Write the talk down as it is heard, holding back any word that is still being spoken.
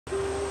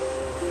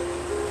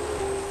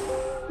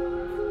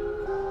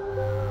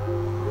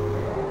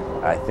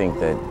I think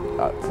that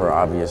for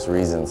obvious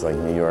reasons, like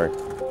New York,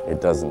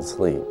 it doesn't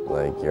sleep.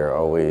 Like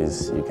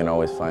you can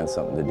always find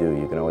something to do.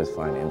 You can always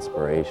find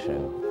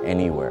inspiration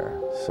anywhere.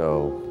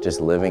 So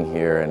just living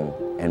here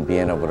and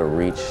being able to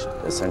reach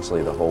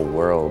essentially the whole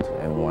world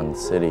in one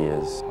city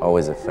has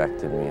always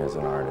affected me as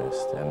an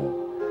artist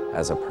and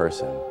as a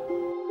person.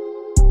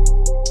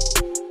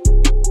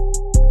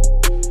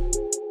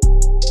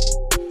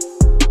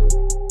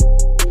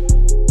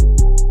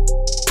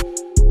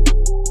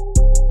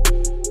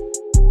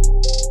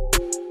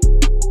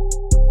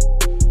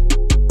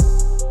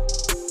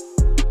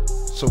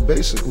 So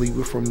basically,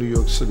 we're from New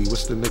York City.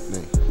 What's the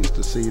nickname? It's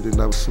the city that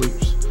never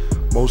sleeps.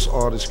 Most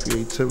artists'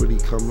 creativity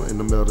come in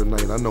the middle of the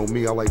night. I know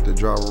me, I like to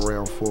drive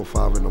around 4 or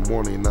 5 in the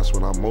morning, and that's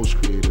when I'm most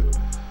creative.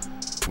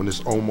 When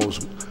it's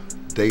almost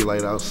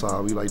daylight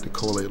outside, we like to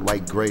call it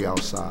light gray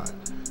outside.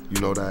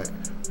 You know that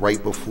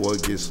right before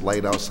it gets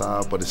light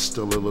outside, but it's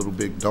still a little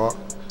bit dark.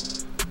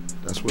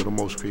 That's where the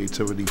most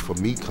creativity for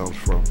me comes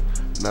from.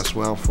 And that's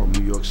where I'm from,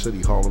 New York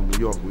City, Harlem, New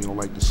York. We don't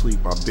like to sleep.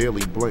 I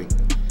barely blink.